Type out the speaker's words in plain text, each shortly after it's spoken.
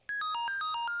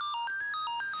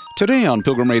Today on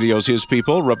Pilgrim Radio's His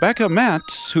People, Rebekah Matt,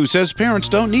 who says parents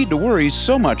don't need to worry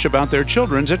so much about their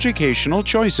children's educational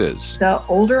choices. The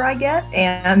older I get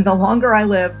and the longer I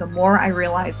live, the more I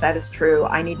realize that is true.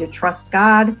 I need to trust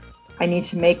God. I need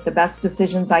to make the best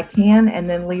decisions I can and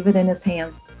then leave it in His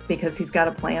hands because He's got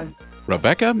a plan.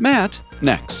 Rebekah Matt,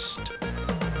 next.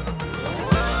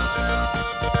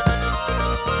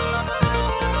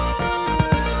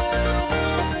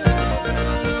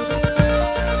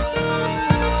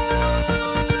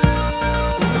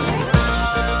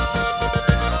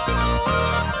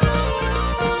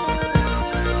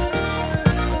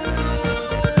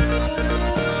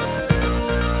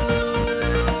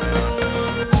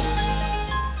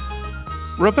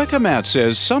 Rebekah Matt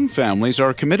says some families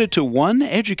are committed to one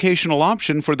educational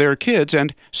option for their kids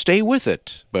and stay with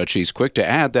it, but she's quick to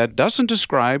add that doesn't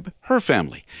describe her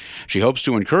family. She hopes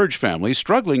to encourage families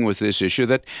struggling with this issue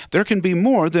that there can be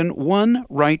more than one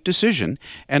right decision,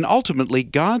 and ultimately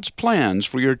God's plans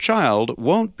for your child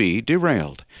won't be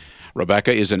derailed.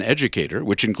 Rebekah is an educator,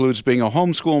 which includes being a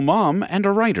homeschool mom and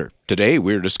a writer. Today,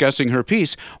 we're discussing her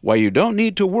piece, Why You Don't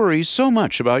Need to Worry So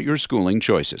Much About Your Schooling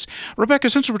Choices. Rebekah,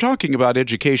 since we're talking about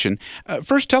education,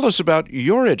 first tell us about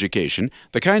your education,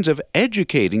 the kinds of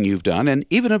educating you've done, and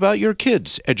even about your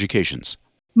kids' educations.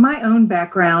 My own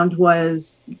background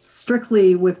was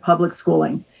strictly with public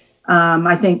schooling.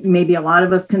 I think maybe a lot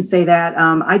of us can say that.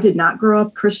 I did not grow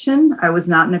up Christian. I was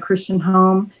not in a Christian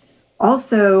home.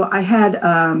 Also, I had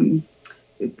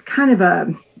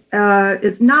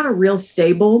it's not a real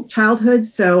stable childhood.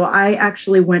 So I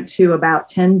actually went to about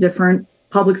 10 different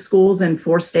public schools in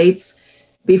 4 states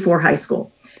before high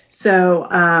school. So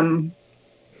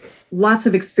lots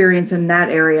of experience in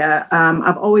that area.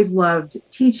 I've always loved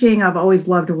teaching. I've always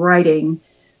loved writing.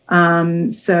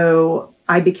 So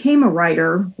I became a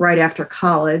writer right after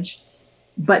college.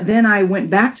 But then I went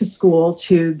back to school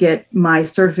to get my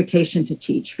certification to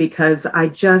teach because I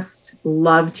just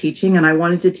love teaching and I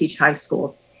wanted to teach high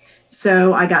school.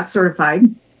 So I got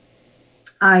certified.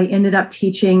 I ended up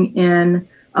teaching in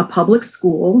a public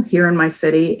school here in my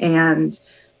city, and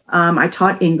I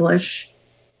taught English.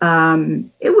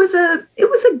 It was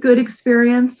a good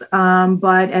experience,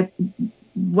 but at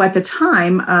the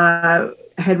time,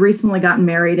 had recently gotten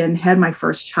married and had my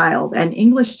first child, and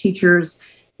English teachers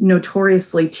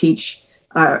notoriously teach,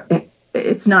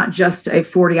 it's not just a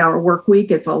 40-hour work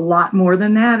week, it's a lot more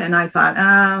than that. And I thought,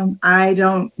 I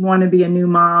don't want to be a new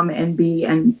mom and be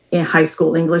a high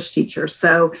school English teacher.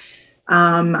 So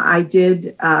I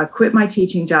did quit my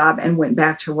teaching job and went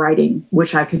back to writing,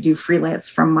 which I could do freelance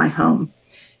from my home.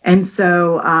 And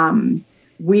so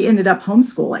we ended up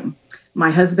homeschooling.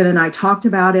 My husband and I talked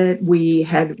about it. We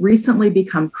had recently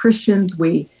become Christians.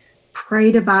 We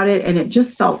prayed about it, and it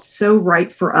just felt so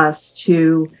right for us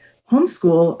to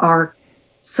homeschool our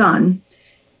son.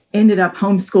 Ended up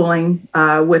homeschooling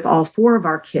with all 4 of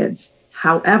our kids.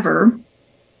 However,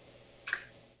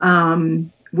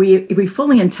 we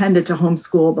fully intended to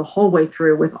homeschool the whole way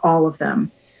through with all of them.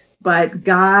 But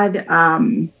God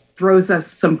throws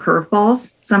us some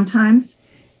curveballs sometimes,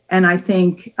 and I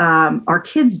think our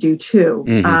kids do too.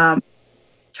 Mm-hmm.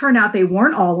 Turned out they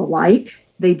weren't all alike.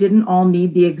 They didn't all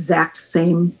need the exact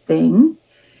same thing.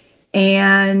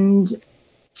 And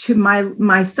to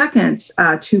my second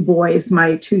 2 boys,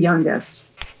 my 2 youngest,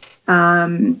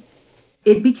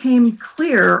 it became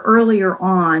clear earlier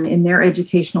on in their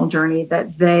educational journey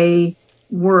that they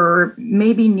were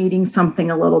maybe needing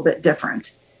something a little bit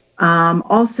different.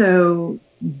 Also,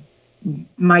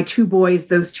 my 2 boys,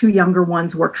 those 2 younger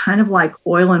ones, were kind of like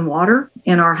oil and water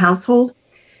in our household.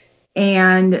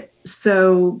 And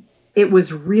so it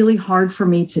was really hard for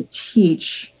me to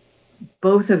teach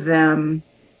both of them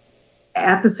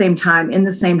at the same time in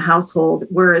the same household,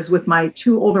 whereas with my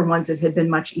 2 older ones, it had been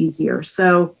much easier.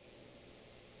 So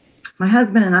my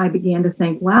husband and I began to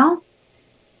think, well,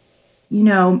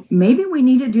 maybe we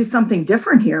need to do something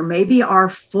different here. Maybe our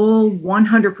full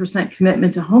 100%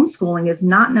 commitment to homeschooling is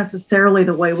not necessarily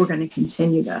the way we're going to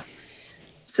continue this.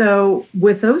 So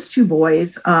with those 2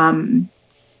 boys,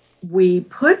 we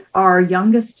put our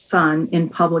youngest son in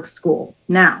public school.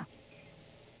 Now,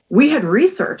 we had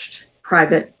researched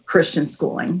private Christian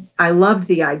schooling. I loved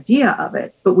the idea of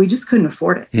it, but we just couldn't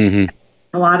afford it. Mm-hmm.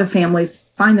 A lot of families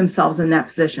find themselves in that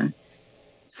position.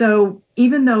 So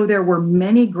even though there were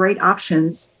many great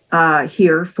options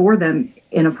here for them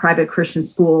in a private Christian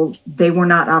school, they were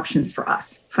not options for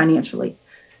us financially.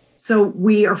 So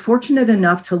we are fortunate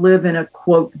enough to live in a,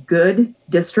 quote, good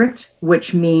district,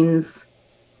 which means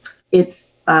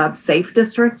it's a safe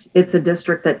district. It's a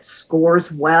district that scores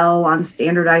well on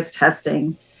standardized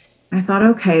testing. I thought,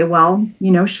 okay, well,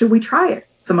 should we try it?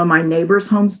 some of my neighbors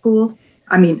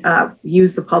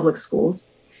use the public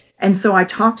schools. And so I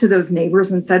talked to those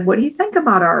neighbors and said, what do you think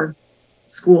about our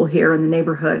school here in the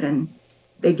neighborhood? And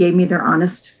they gave me their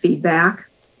honest feedback.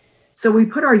 So we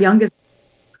put our youngest,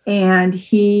 and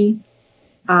he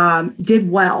did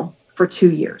well for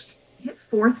 2 years. Hit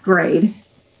fourth grade,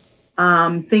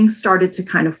 things started to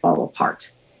kind of fall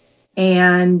apart.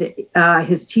 And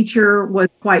his teacher was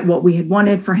quite what we had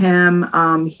wanted for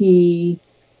him. He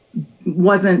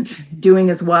wasn't doing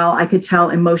as well. I could tell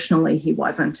emotionally he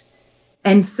wasn't.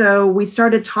 And so we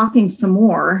started talking some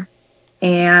more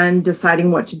and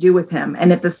deciding what to do with him.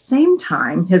 And at the same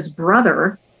time, his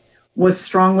brother was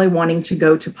strongly wanting to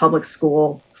go to public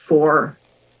school for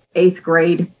 8th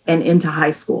grade and into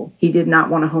high school. He did not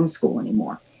want to homeschool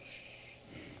anymore.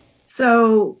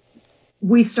 So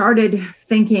we started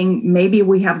thinking maybe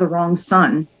we have the wrong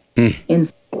son in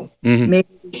school. Mm-hmm. Maybe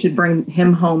we should bring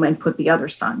him home and put the other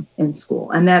son in school.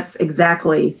 And that's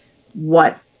exactly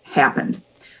what happened.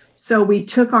 So we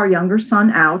took our younger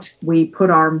son out. We put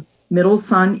our middle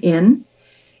son in,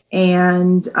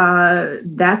 and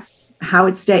that's how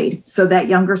it stayed. So that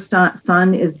younger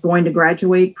son is going to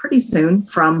graduate pretty soon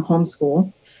from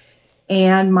homeschool.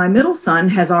 And my middle son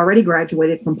has already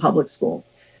graduated from public school.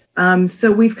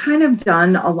 So we've kind of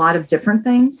done a lot of different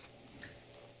things,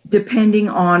 depending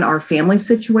on our family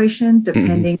situation,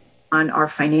 depending on our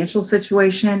financial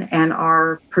situation and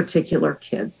our particular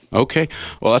kids. Okay.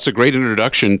 Well, that's a great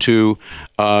introduction to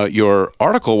your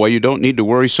article, why you don't need to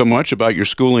worry so much about your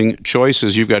schooling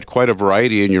choices. You've got quite a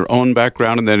variety in your own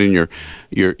background and then in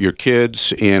your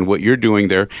kids and what you're doing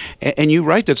there. And you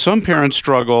write that some parents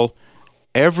struggle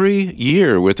every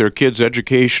year with their kids'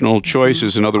 educational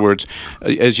choices. In other words,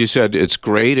 as you said, it's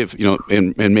great if,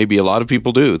 and maybe a lot of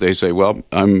people do. They say, well,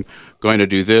 I'm going to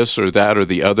do this or that or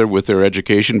the other with their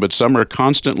education, but some are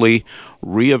constantly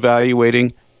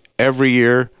reevaluating every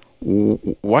year.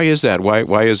 Why is that?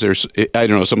 Why is there, I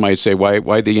don't know, some might say,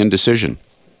 why the indecision?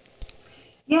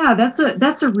 Yeah,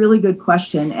 that's a really good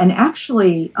question. And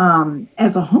actually,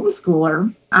 as a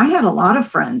homeschooler, I had a lot of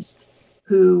friends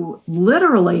who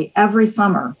literally every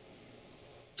summer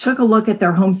took a look at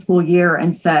their homeschool year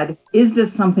and said, is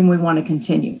this something we want to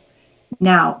continue?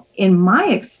 Now, in my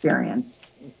experience,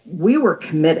 we were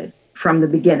committed from the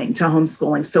beginning to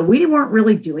homeschooling. So we weren't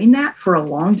really doing that for a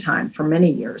long time, for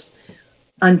many years,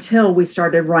 until we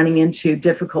started running into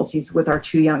difficulties with our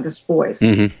 2 youngest boys.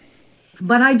 Mm-hmm.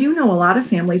 But I do know a lot of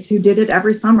families who did it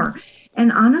every summer.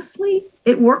 And honestly,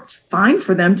 it worked fine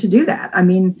for them to do that. I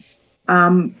mean,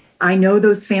 I know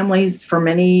those families for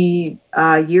many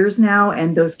years now,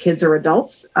 and those kids are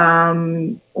adults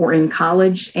or in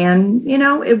college. And,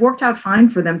 it worked out fine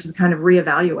for them to kind of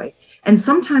reevaluate. And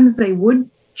sometimes they would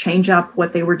change up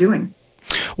what they were doing.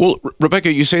 Well,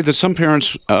 Rebekah, you say that some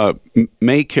parents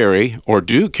may carry or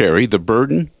do carry the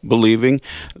burden, believing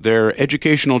their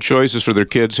educational choices for their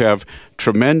kids have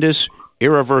tremendous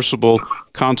irreversible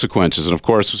consequences. And of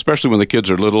course, especially when the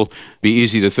kids are little, be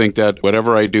easy to think that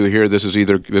whatever I do here,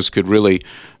 this could really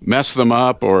mess them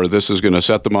up, or this is going to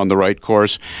set them on the right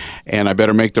course, and I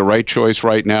better make the right choice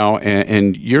right now.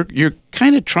 And you're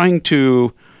kind of trying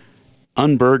to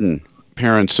unburden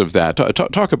parents of that.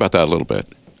 Talk about that a little bit.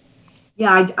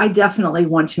 Yeah, I definitely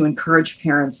want to encourage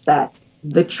parents that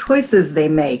the choices they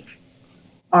make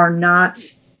are not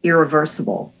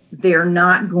irreversible. They're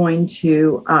not going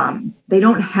to, they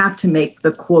don't have to make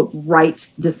the, quote, right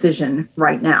decision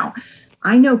right now.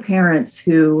 I know parents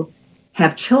who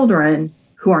have children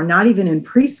who are not even in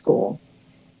preschool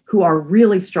who are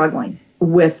really struggling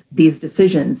with these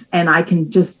decisions. And I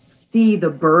can just see the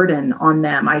burden on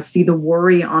them. I see the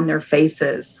worry on their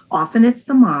faces. Often it's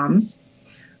the moms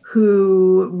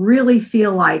who really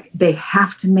feel like they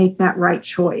have to make that right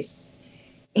choice.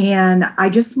 And I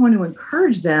just want to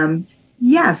encourage them.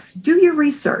 Yes, do your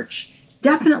research.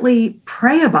 Definitely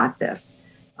pray about this.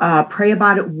 Pray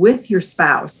about it with your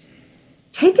spouse.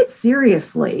 Take it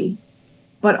seriously,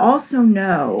 but also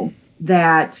know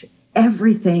that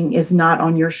everything is not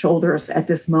on your shoulders at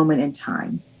this moment in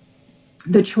time.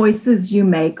 The choices you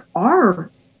make are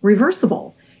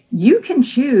reversible. You can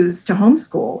choose to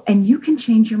homeschool and you can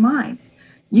change your mind.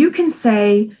 You can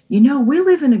say, we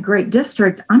live in a great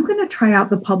district. I'm going to try out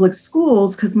the public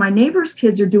schools because my neighbor's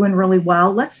kids are doing really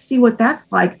well. Let's see what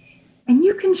that's like. And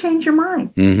you can change your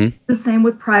mind. Mm-hmm. The same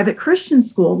with private Christian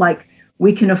school. Like,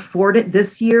 we can afford it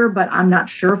this year, but I'm not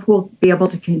sure if we'll be able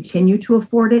to continue to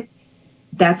afford it.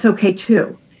 That's okay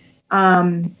too.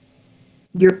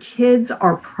 Your kids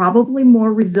are probably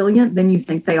more resilient than you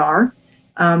think they are.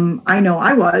 I know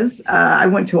I was. I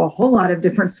went to a whole lot of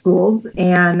different schools,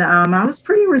 and I was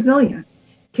pretty resilient.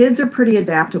 Kids are pretty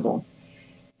adaptable.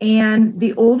 And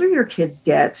the older your kids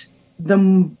get,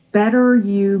 the better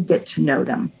you get to know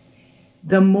them.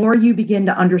 The more you begin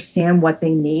to understand what they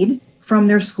need from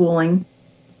their schooling,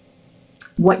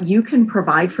 what you can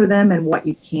provide for them and what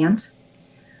you can't.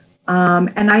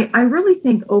 And I really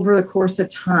think over the course of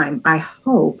time, I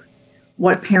hope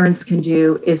what parents can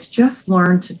do is just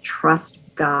learn to trust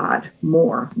God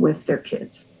more with their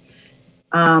kids.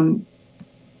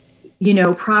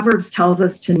 Proverbs tells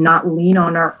us to not lean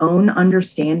on our own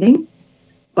understanding,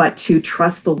 but to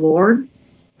trust the Lord.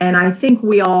 And I think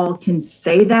we all can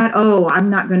say that, oh, I'm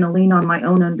not going to lean on my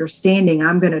own understanding.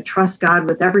 I'm going to trust God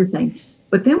with everything.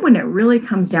 But then when it really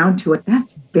comes down to it,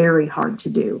 that's very hard to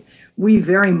do. We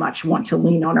very much want to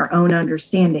lean on our own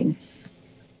understanding.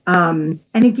 And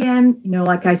again,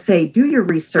 like I say, do your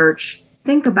research,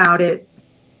 think about it.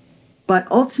 But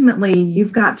ultimately,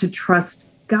 you've got to trust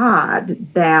God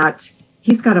that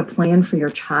He's got a plan for your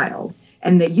child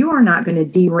and that you are not going to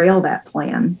derail that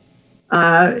plan.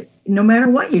 No matter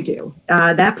what you do,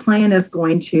 that plan is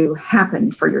going to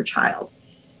happen for your child.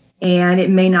 And it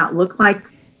may not look like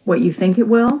what you think it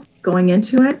will going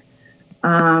into it,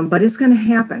 but it's going to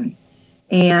happen.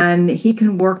 And He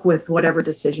can work with whatever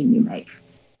decision you make.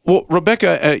 Well,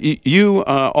 Rebekah, you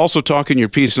also talk in your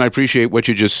piece, and I appreciate what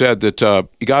you just said, that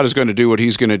God is going to do what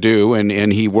He's going to do,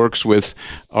 and He works with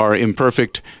our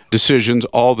imperfect decisions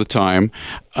all the time.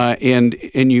 And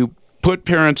you put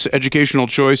parents' educational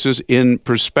choices in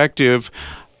perspective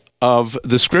of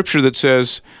the scripture that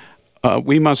says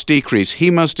we must decrease. He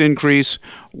must increase.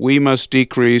 We must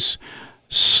decrease.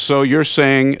 So you're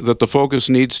saying that the focus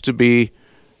needs to be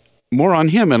more on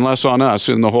Him and less on us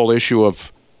in the whole issue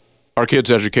of our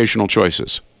kids' educational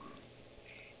choices.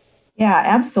 Yeah,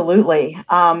 absolutely.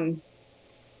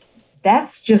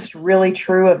 That's just really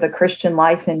true of the Christian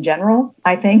life in general,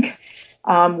 I think.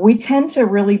 We tend to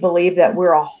really believe that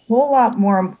we're a whole lot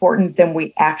more important than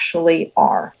we actually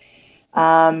are.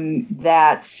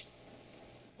 That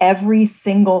every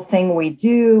single thing we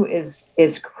do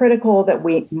is critical, that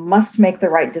we must make the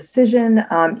right decision.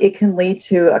 It can lead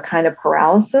to a kind of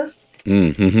paralysis.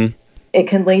 Mm-hmm. It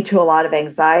can lead to a lot of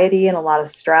anxiety and a lot of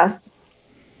stress.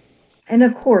 And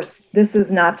of course, this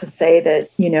is not to say that,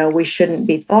 we shouldn't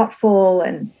be thoughtful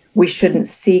and we shouldn't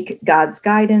seek God's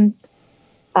guidance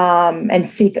and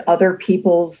seek other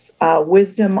people's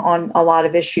wisdom on a lot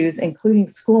of issues, including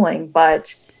schooling.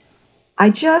 But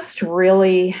I just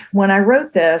really, when I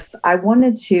wrote this, I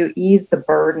wanted to ease the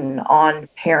burden on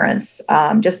parents,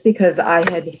 just because I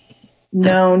had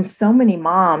known so many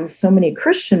moms, so many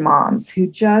Christian moms who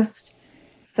just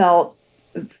felt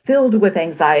filled with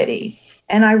anxiety.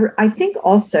 And I think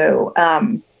also,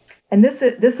 and this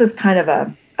is kind of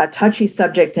a touchy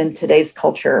subject in today's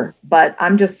culture, but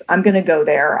I'm going to go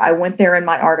there. I went there in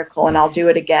my article and I'll do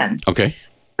it again. Okay.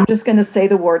 I'm just going to say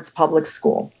the words public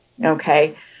school.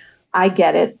 Okay. I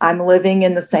get it. I'm living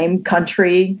in the same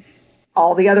country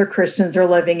all the other Christians are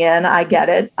living in. I get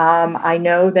it. I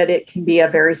know that it can be a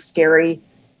very scary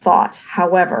thought.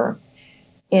 However,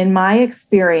 in my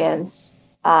experience,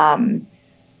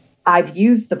 I've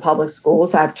used the public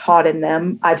schools. I've taught in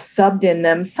them. I've subbed in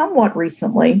them somewhat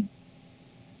recently.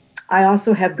 I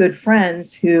also have good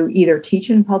friends who either teach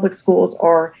in public schools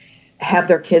or have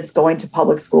their kids going to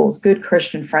public schools, good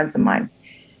Christian friends of mine.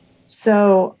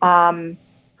 So I'm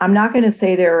not going to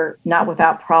say they're not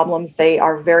without problems. They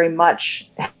are very much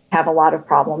have a lot of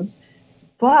problems.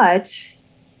 But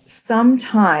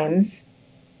sometimes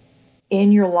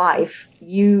in your life,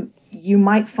 you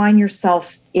might find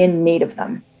yourself in need of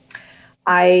them.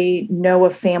 I know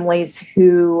of families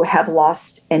who have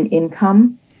lost an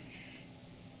income,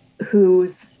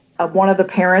 whose one of the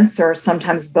parents or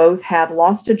sometimes both have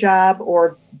lost a job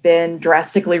or been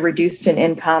drastically reduced in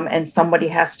income, and somebody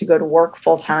has to go to work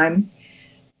full time.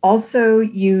 Also,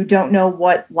 you don't know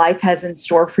what life has in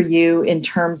store for you in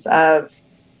terms of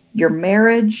your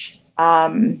marriage.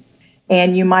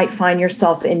 And you might find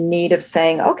yourself in need of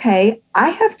saying, okay, I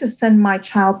have to send my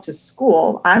child to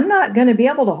school. I'm not going to be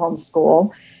able to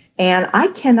homeschool, and I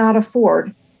cannot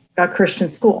afford a Christian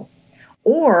school.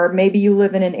 Or maybe you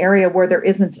live in an area where there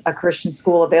isn't a Christian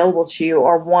school available to you,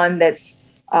 or one that's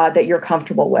that you're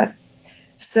comfortable with.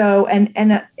 So,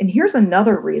 and here's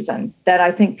another reason that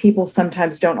I think people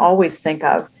sometimes don't always think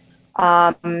of.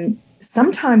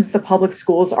 Sometimes the public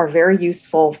schools are very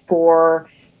useful for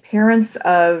parents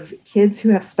of kids who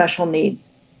have special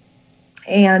needs.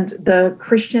 And the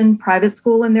Christian private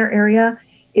school in their area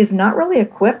is not really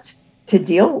equipped to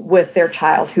deal with their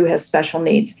child who has special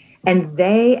needs. And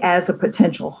they, as a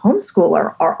potential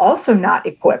homeschooler, are also not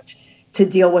equipped to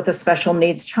deal with a special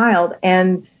needs child.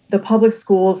 And the public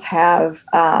schools have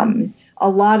a a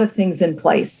lot of things in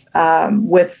place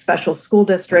with special school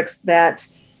districts that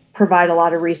provide a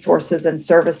lot of resources and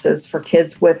services for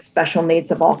kids with special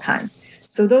needs of all kinds.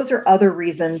 So those are other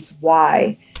reasons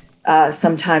why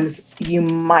sometimes you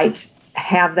might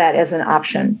have that as an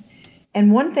option.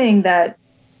 And one thing that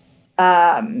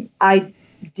I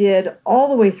did all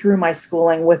the way through my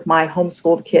schooling with my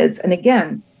homeschooled kids, and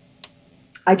again,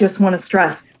 I just want to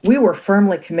stress, we were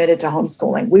firmly committed to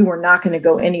homeschooling. We were not going to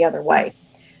go any other way.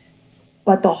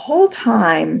 But the whole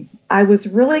time, I was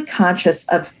really conscious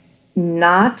of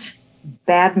not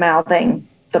bad-mouthing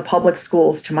the public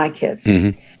schools to my kids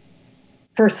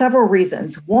for several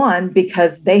reasons. One,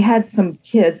 because they had some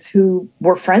kids who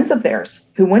were friends of theirs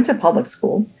who went to public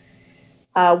schools.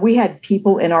 We had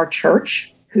people in our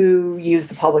church who used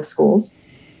the public schools.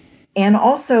 And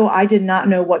also, I did not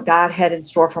know what God had in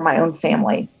store for my own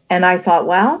family. And I thought,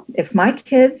 well, if my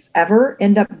kids ever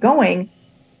end up going,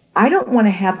 I don't want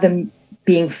to have them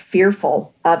being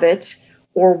fearful of it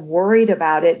or worried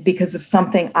about it because of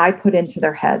something I put into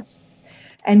their heads.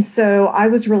 And so I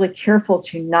was really careful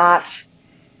to not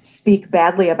speak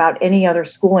badly about any other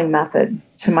schooling method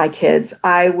to my kids.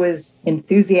 I was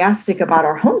enthusiastic about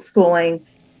our homeschooling,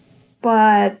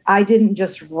 but I didn't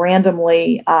just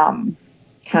randomly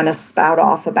kind of spout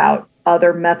off about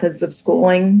other methods of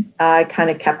schooling. I kind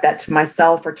of kept that to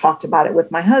myself or talked about it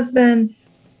with my husband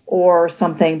or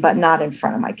something, but not in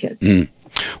front of my kids.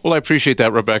 Well, I appreciate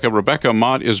that, Rebekah. Rebekah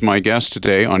Matt is my guest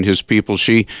today on His People.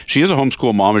 She is a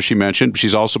homeschool mom, as she mentioned.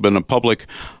 She's also been a public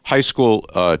high school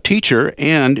teacher,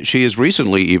 and she has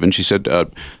recently even, she said,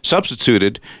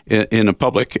 substituted in a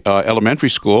public elementary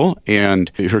school, and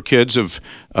her kids have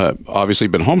obviously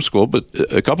been homeschooled, but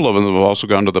a couple of them have also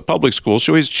gone to the public school.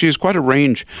 So she has quite a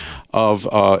range of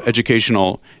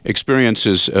educational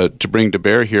experiences to bring to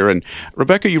bear here. And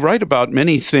Rebekah, you write about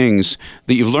many things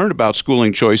that you've learned about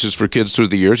schooling choices for kids through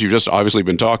the years. You've just obviously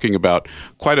been talking about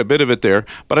quite a bit of it there,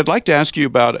 but I'd like to ask you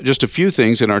about just a few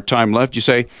things in our time left. You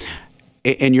say,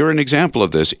 and you're an example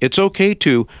of this, it's okay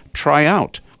to try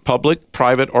out public,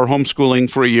 private, or homeschooling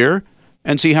for a year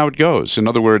and see how it goes. In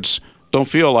other words, don't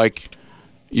feel like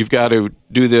you've got to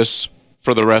do this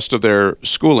for the rest of their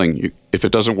schooling. If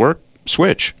it doesn't work,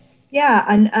 switch. Yeah.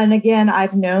 And again,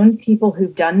 I've known people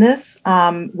who've done this.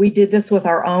 We did this with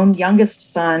our own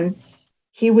youngest son.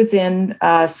 He was in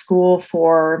school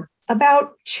for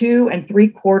about 2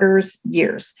 3/4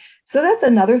 years. So that's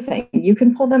another thing. You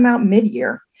can pull them out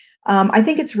mid-year. I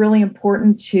think it's really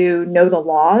important to know the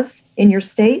laws in your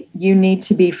state. You need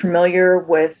to be familiar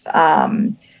with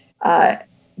the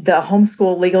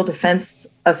Homeschool Legal Defense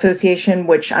Association,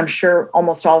 which I'm sure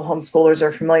almost all homeschoolers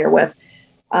are familiar with.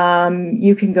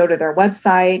 You can go to their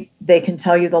website. They can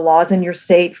tell you the laws in your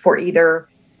state for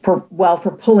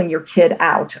pulling your kid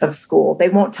out of school. They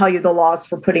won't tell you the laws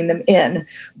for putting them in,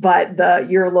 but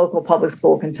your local public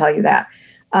school can tell you that.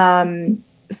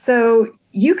 So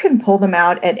you can pull them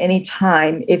out at any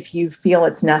time if you feel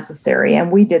it's necessary.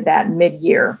 And we did that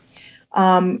mid-year.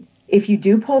 If you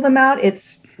do pull them out,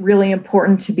 it's really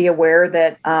important to be aware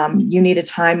that you need a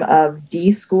time of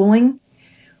deschooling,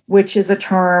 which is a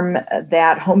term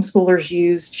that homeschoolers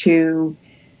use to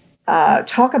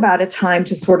talk about a time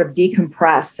to sort of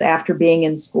decompress after being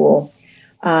in school.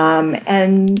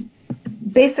 And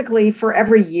basically, for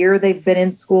every year they've been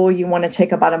in school, you want to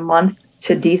take about a month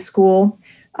to deschool,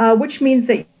 which means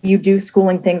that you do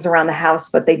schooling things around the house,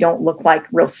 but they don't look like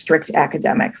real strict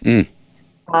academics.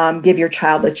 Give your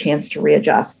child a chance to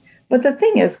readjust. But the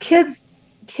thing is, kids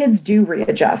do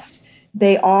readjust.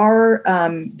 They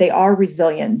are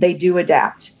resilient. They do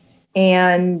adapt.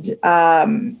 And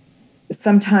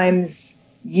sometimes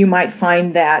you might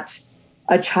find that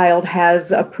a child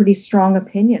has a pretty strong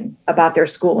opinion about their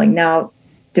schooling. Now,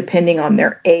 depending on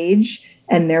their age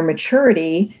and their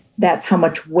maturity, that's how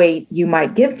much weight you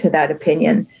might give to that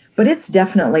opinion. But it's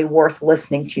definitely worth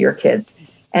listening to your kids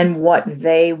and what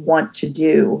they want to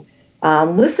do.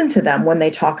 Listen to them when they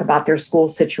talk about their school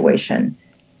situation,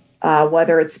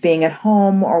 whether it's being at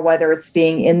home or whether it's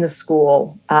being in the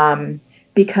school,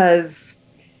 because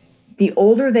the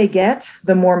older they get,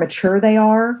 the more mature they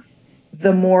are,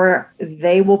 the more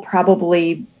they will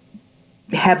probably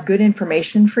have good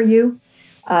information for you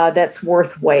that's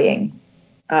worth weighing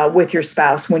with your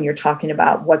spouse when you're talking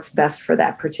about what's best for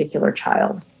that particular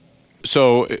child.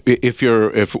 So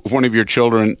if one of your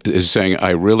children is saying,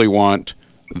 I really want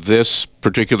this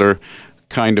particular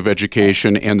kind of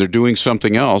education, and they're doing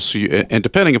something else, and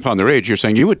depending upon their age, you're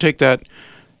saying you would take that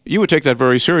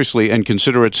very seriously and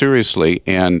consider it seriously,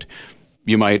 and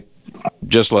you might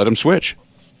just let them switch.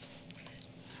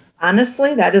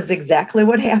 Honestly, that is exactly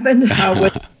what happened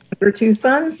with your two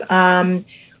sons.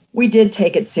 We did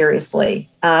take it seriously.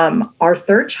 Our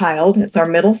third child, it's our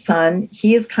middle son,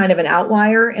 he is kind of an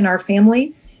outlier in our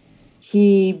family.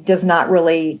 He does not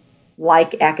really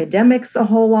like academics a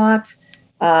whole lot.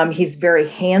 He's very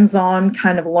hands-on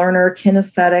kind of learner,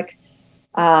 kinesthetic,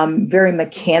 very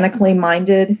mechanically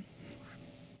minded.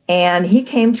 And he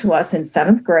came to us in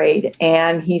 7th grade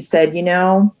and he said,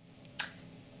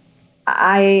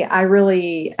 I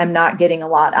really am not getting a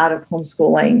lot out of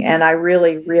homeschooling, and I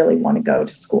really, really want to go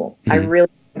to school. Mm-hmm. I really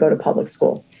want to go to public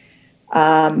school.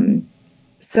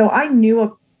 So I knew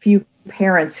a few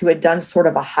parents who had done sort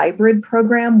of a hybrid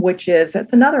program,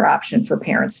 that's another option for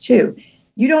parents too.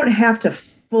 You don't have to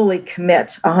fully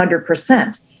commit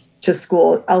 100% to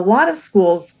school. A lot of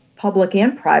schools, public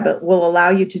and private, will allow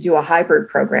you to do a hybrid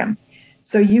program.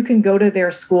 So you can go to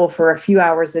their school for a few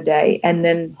hours a day and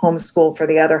then homeschool for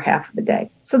the other half of the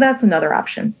day. So that's another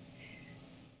option.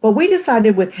 But we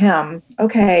decided with him,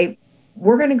 okay,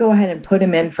 we're going to go ahead and put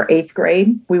him in for 8th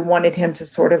grade. We wanted him to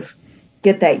sort of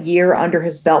get that year under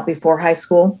his belt before high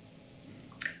school.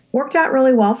 Worked out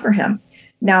really well for him.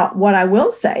 Now, what I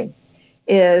will say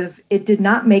is it did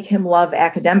not make him love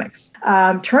academics.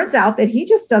 Turns out that he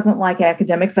just doesn't like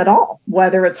academics at all,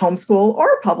 whether it's homeschool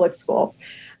or public school.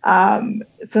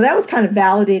 So that was kind of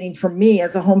validating for me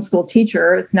as a homeschool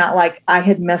teacher. It's not like I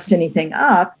had messed anything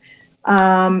up.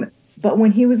 But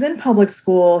when he was in public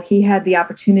school, he had the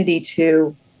opportunity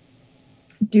to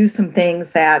do some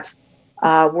things that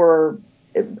were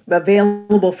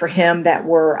available for him that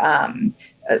were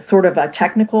sort of a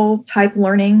technical type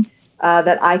learning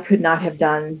that I could not have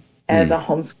done as a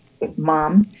homeschool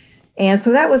mom. And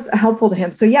so that was helpful to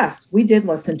him. So yes, we did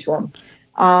listen to him.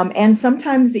 And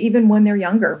sometimes even when they're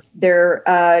younger,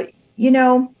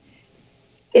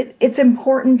 it's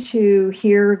important to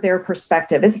hear their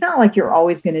perspective. It's not like you're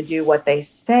always going to do what they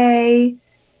say,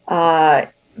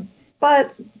 but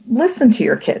listen to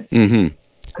your kids. Mm-hmm.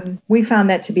 We found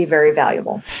that to be very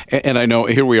valuable. And I know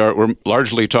here we're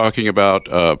largely talking about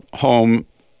home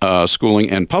schooling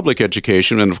and public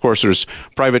education. And of course, there's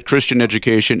private Christian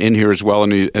education in here as well.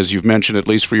 And as you've mentioned, at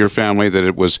least for your family, that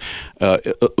it was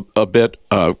a bit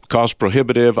cost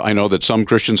prohibitive. I know that some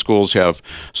Christian schools have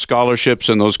scholarships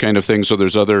and those kind of things. So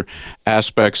there's other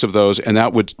aspects of those. And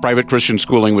private Christian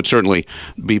schooling would certainly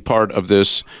be part of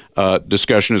this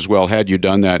discussion as well, had you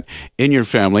done that in your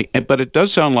family. But it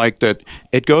does sound like that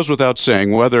it goes without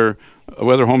saying, whether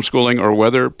homeschooling or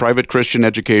whether private Christian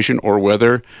education or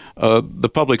whether the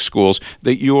public schools,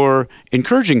 that you're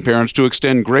encouraging parents to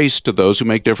extend grace to those who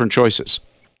make different choices.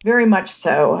 Very much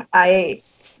so. I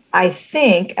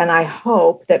think and I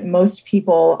hope that most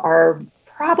people are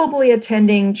probably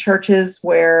attending churches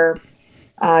where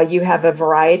you have a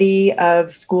variety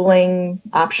of schooling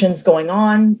options going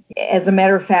on. As a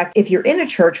matter of fact, if you're in a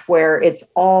church where it's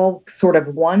all sort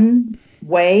of one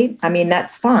way,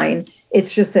 that's fine.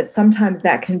 It's just that sometimes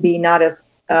that can be not as,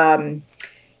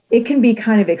 it can be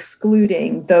kind of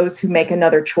excluding those who make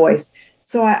another choice.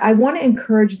 So I want to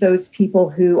encourage those people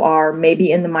who are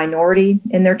maybe in the minority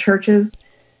in their churches,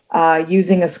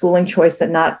 using a schooling choice that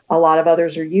not a lot of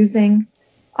others are using.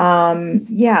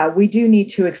 We do need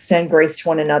to extend grace to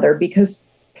one another because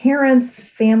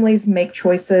families make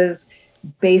choices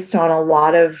based on a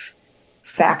lot of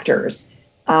factors.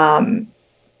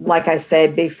 Like I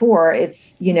said before,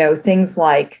 it's, things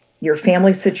like your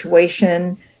family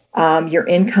situation, your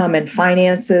income and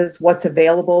finances, what's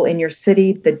available in your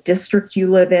city, the district you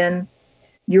live in,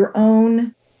 your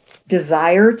own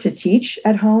desire to teach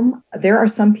at home. There are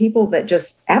some people that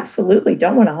just absolutely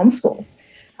don't want to homeschool,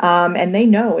 and they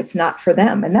know it's not for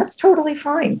them, and that's totally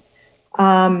fine.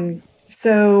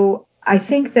 So I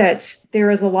think that there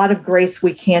is a lot of grace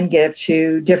we can give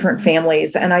to different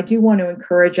families. And I do want to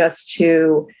encourage us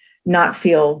to not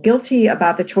feel guilty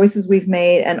about the choices we've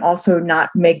made and also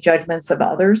not make judgments of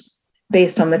others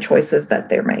based on the choices that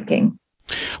they're making.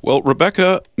 Well,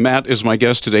 Rebekah Matt is my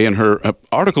guest today, and her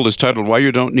article is titled "Why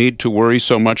You Don't Need to Worry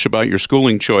So Much About Your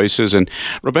Schooling Choices." And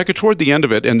Rebekah, toward the end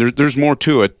of it, and there's more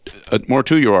to it, more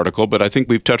to your article, but I think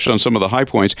we've touched on some of the high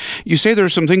points. You say there are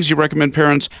some things you recommend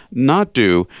parents not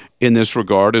do in this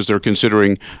regard as they're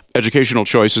considering educational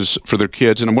choices for their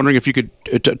kids, and I'm wondering if you could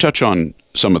touch on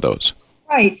some of those.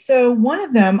 Right. So one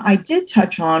of them I did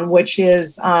touch on, which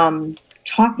is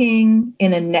talking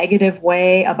in a negative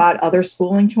way about other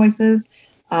schooling choices.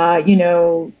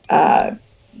 Talking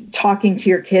to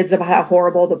your kids about how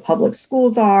horrible the public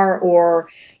schools are, or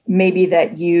maybe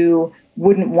that you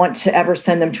wouldn't want to ever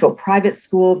send them to a private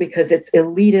school because it's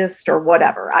elitist or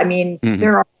whatever.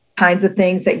 There are kinds of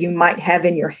things that you might have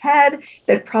in your head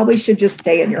that probably should just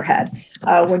stay in your head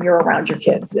when you're around your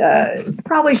kids.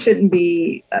 Probably shouldn't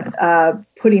be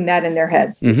putting that in their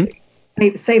heads.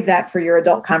 Mm-hmm. Save that for your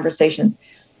adult conversations.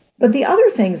 But the other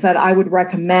things that I would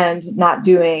recommend not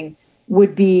doing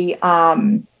would be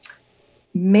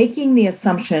making the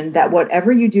assumption that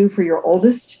whatever you do for your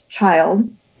oldest child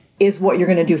is what you're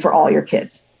going to do for all your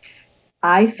kids.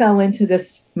 I fell into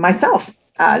this myself.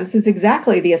 This is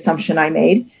exactly the assumption I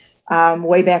made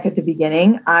way back at the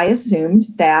beginning. I assumed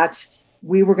that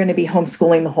we were going to be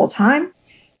homeschooling the whole time,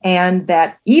 and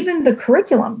that even the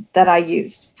curriculum that I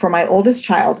used for my oldest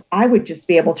child, I would just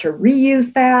be able to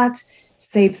reuse that,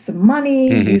 save some money,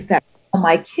 use that for all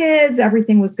my kids.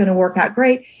 Everything was going to work out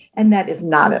great. And that is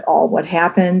not at all what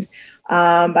happened.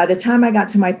 By the time I got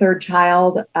to my third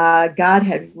child, God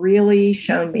had really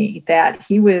shown me that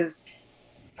he was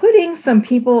putting some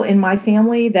people in my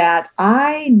family that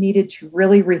I needed to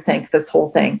really rethink this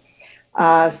whole thing.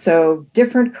 So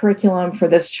different curriculum for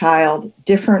this child,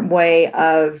 different way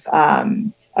of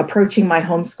approaching my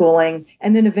homeschooling,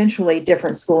 and then eventually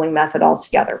different schooling method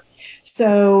altogether.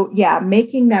 So yeah,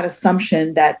 making that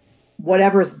assumption that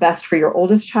whatever is best for your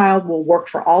oldest child will work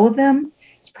for all of them,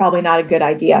 it's probably not a good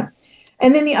idea.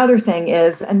 And then the other thing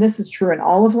is, and this is true in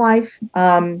all of life,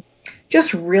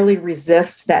 just really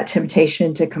resist that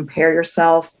temptation to compare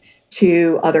yourself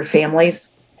to other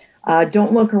families.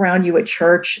 Don't look around you at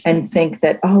church and think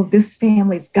that, oh, this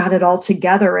family's got it all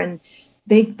together and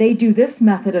they do this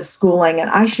method of schooling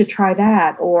and I should try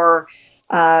that. Or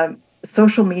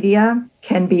social media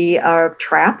can be a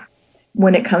trap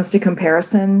when it comes to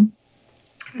comparison,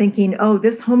 thinking, oh,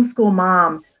 this homeschool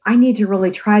mom, I need to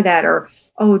really try that. Or,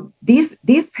 oh,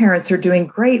 these parents are doing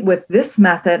great with this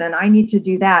method and I need to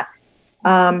do that.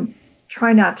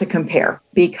 Try not to compare,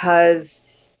 because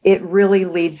it really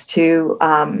leads to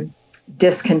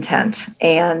discontent,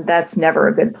 and that's never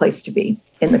a good place to be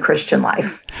in the Christian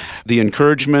life. The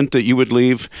encouragement that you would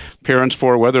leave parents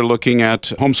for, whether looking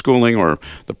at homeschooling or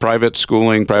the private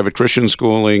schooling, private Christian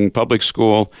schooling, public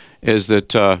school, is that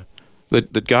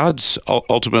that God's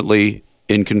ultimately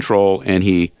in control, and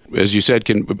he, as you said,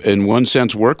 can, in one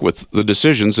sense, work with the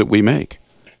decisions that we make.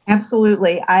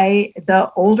 Absolutely.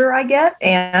 The older I get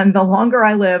and the longer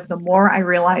I live, the more I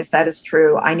realize that is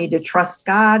true. I need to trust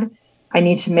God. I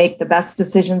need to make the best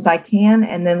decisions I can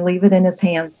and then leave it in his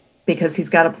hands, because he's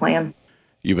got a plan.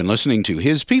 You've been listening to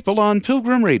His People on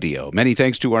Pilgrim Radio. Many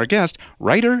thanks to our guest,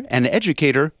 writer and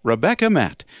educator Rebekah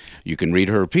Matt. You can read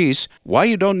her piece, Why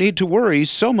You Don't Need to Worry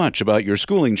So Much About Your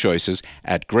Schooling Choices,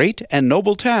 at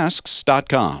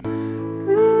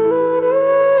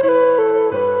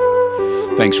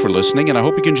greatandnobletasks.com. Thanks for listening, and I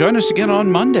hope you can join us again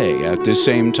on Monday at this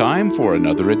same time for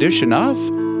another edition of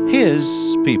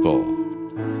His People.